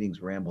the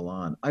meetings ramble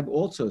on. I've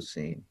also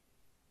seen,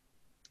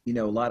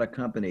 a lot of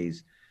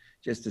companies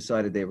just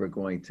decided they were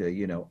going to,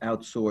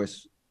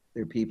 outsource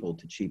their people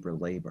to cheaper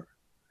labor.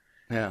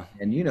 Yeah.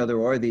 And,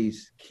 there are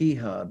these key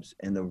hubs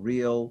and the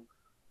real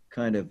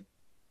kind of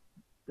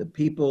the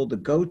people, the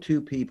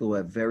go-to people who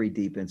have very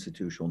deep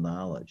institutional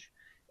knowledge.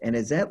 And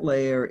as that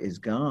layer is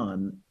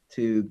gone,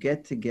 to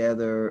get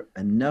together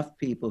enough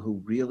people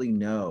who really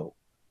know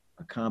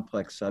a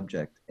complex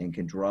subject and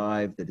can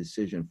drive the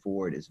decision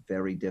forward is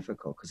very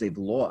difficult because they've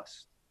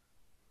lost,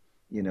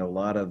 a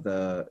lot of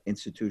the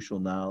institutional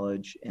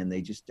knowledge and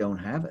they just don't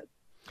have it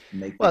to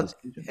make the Well,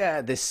 decision.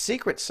 yeah, the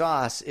secret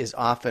sauce is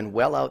often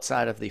well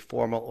outside of the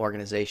formal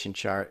organization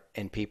chart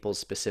and people's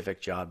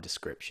specific job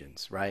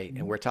descriptions, right?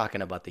 And Mhm. we're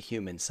talking about the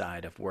human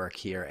side of work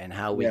here and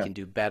how we Yeah. can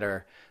do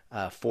better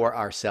for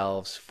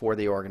ourselves, for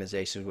the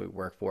organizations we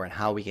work for, and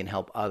how we can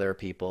help other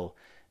people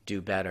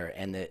do better.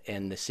 And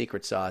the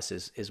secret sauce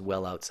is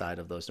well outside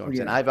of those Oh, norms.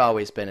 And yeah. I've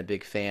always been a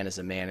big fan as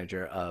a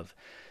manager of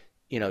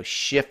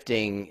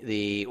shifting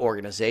the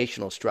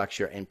organizational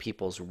structure and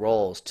people's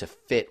roles to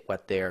fit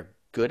what they're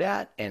good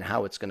at and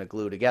how it's going to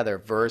glue together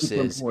Super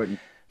versus important.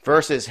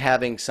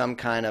 having some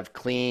kind of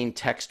clean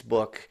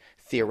textbook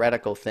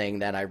theoretical thing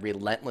that I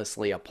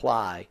relentlessly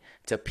apply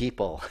to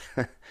people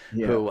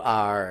Yeah. who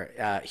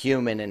are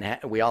human and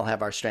we all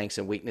have our strengths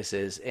and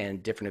weaknesses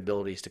and different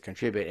abilities to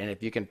contribute. And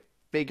if you can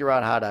figure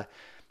out how to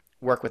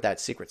work with that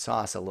secret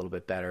sauce a little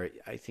bit better,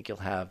 I think you'll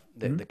have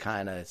the Mhm.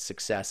 kind of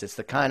success. It's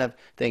the kind of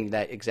thing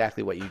that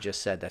exactly what you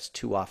just said that's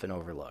too often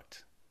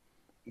overlooked.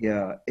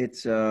 Yeah.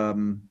 It's,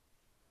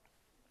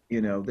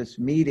 this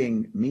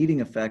meeting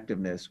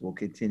effectiveness will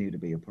continue to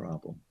be a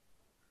problem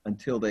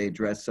until they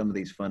address some of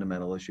these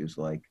fundamental issues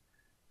like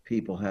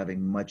people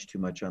having much too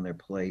much on their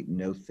plate,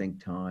 no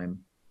think time.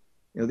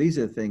 These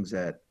are the things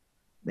that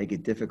make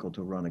it difficult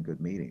to run a good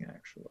meeting,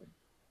 actually,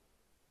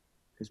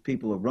 because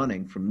people are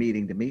running from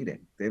meeting to meeting.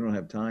 They don't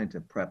have time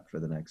to prep for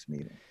the next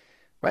meeting.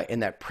 Right.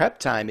 And that prep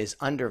time is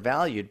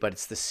undervalued, but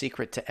it's the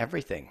secret to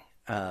everything.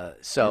 Yeah.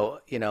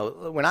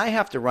 When I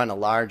have to run a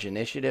large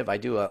initiative, I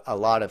do a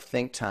lot of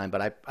think time,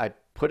 but I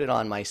put it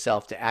on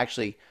myself to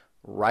actually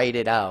write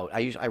it out.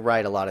 I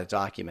write a lot of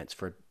documents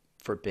for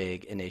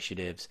big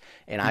initiatives,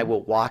 and I Mhm.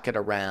 will walk it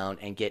around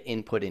and get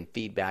input and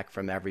feedback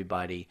from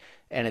everybody.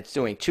 And it's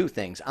doing two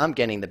things. I'm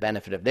getting the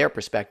benefit of their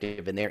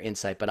perspective and their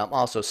insight, but I'm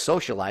also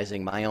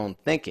socializing my own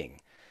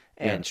thinking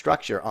Yeah. and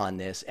structure on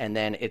this. And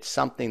then it's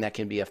something that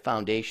can be a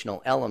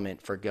foundational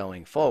element for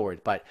going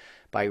forward. But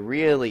by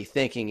really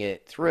thinking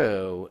it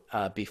through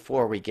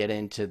before we get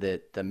into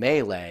the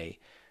melee,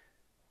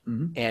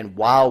 Hmm. and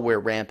while we're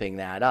ramping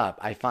that up,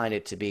 I find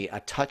it to be a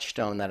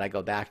touchstone that I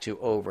go back to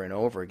over and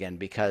over again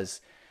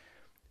because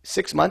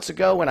 6 months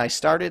ago when I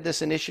started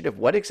this initiative,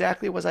 what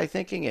exactly was I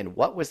thinking and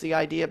what was the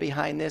idea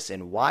behind this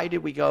and why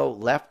did we go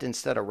left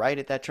instead of right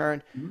at that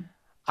turn? Hmm.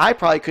 I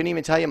probably couldn't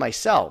even tell you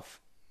myself,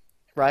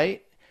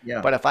 right? Yeah.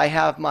 But if I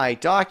have my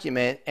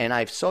document and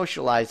I've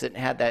socialized it and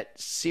had that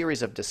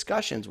series of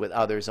discussions with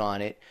others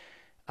on it,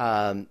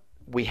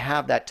 we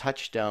have that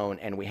touchstone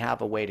and we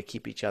have a way to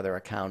keep each other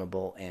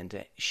accountable and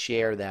to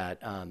share that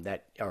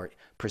or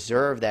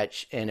preserve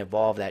that and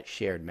evolve that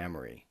shared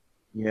memory.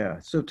 Yeah.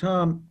 So,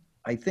 Tom,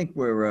 I think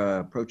we're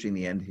approaching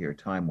the end here,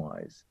 time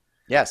wise.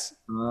 Yes.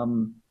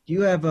 Do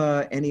you have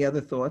any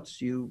other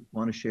thoughts you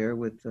want to share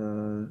with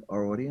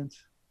our audience?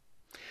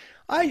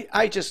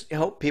 I just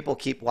hope people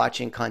keep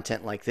watching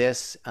content like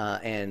this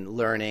and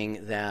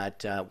learning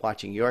that,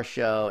 watching your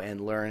show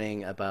and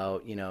learning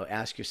about,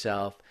 ask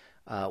yourself,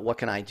 what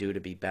can I do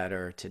to be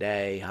better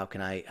today? How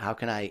can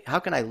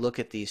I look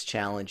at these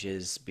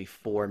challenges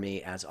before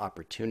me as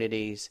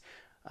opportunities?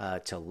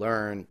 to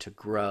learn, to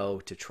grow,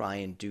 to try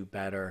and do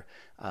better.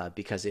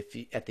 Because if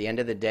you, at the end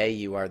of the day,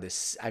 you are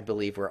this, I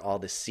believe we're all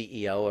the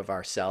CEO of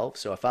ourselves.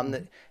 So if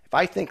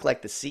I think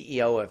like the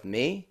CEO of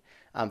me,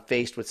 I'm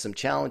faced with some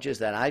challenges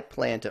that I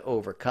plan to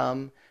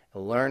overcome,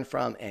 learn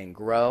from, and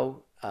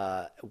grow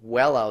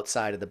well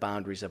outside of the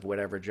boundaries of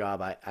whatever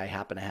job I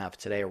happen to have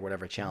today or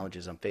whatever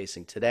challenges I'm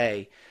facing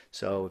today.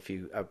 So if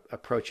you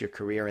approach your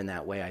career in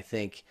that way, I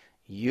think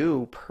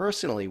you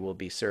personally will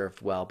be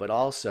served well, but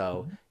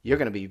also you're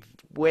going to be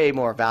way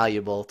more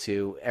valuable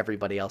to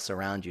everybody else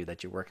around you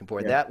that you're working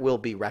for. Yeah. That will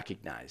be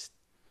recognized.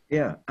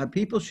 Yeah.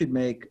 People should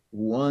make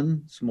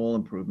one small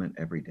improvement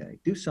every day.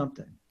 Do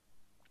something.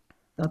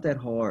 Not that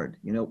hard.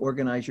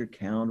 Organize your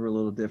calendar a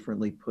little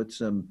differently, put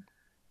some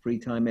free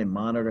time in,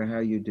 monitor how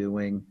you're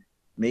doing,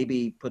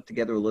 maybe put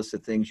together a list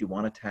of things you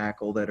want to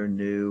tackle that are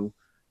new,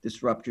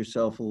 disrupt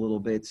yourself a little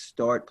bit,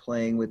 start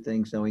playing with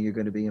things knowing you're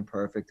going to be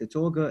imperfect. It's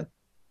all good.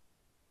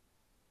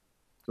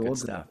 It's all Good good.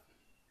 stuff.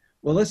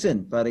 Well,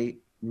 listen, buddy,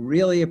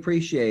 really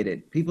appreciate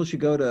it. People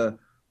should go to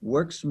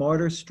Work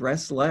Smarter,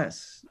 Stress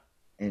Less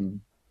and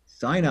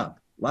sign up.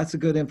 Lots of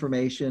good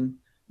information,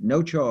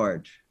 no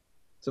charge.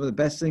 Some of the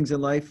best things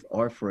in life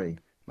are free.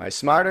 My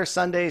Smarter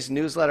Sundays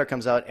newsletter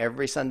comes out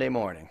every Sunday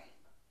morning.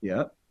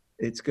 Yep,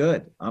 it's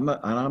good. I'm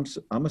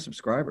a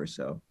subscriber,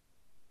 so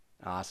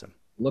Awesome.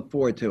 look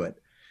forward to it.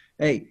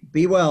 Hey,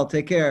 be well.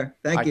 Take care. All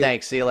Thank right, you.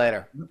 thanks. See you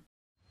later.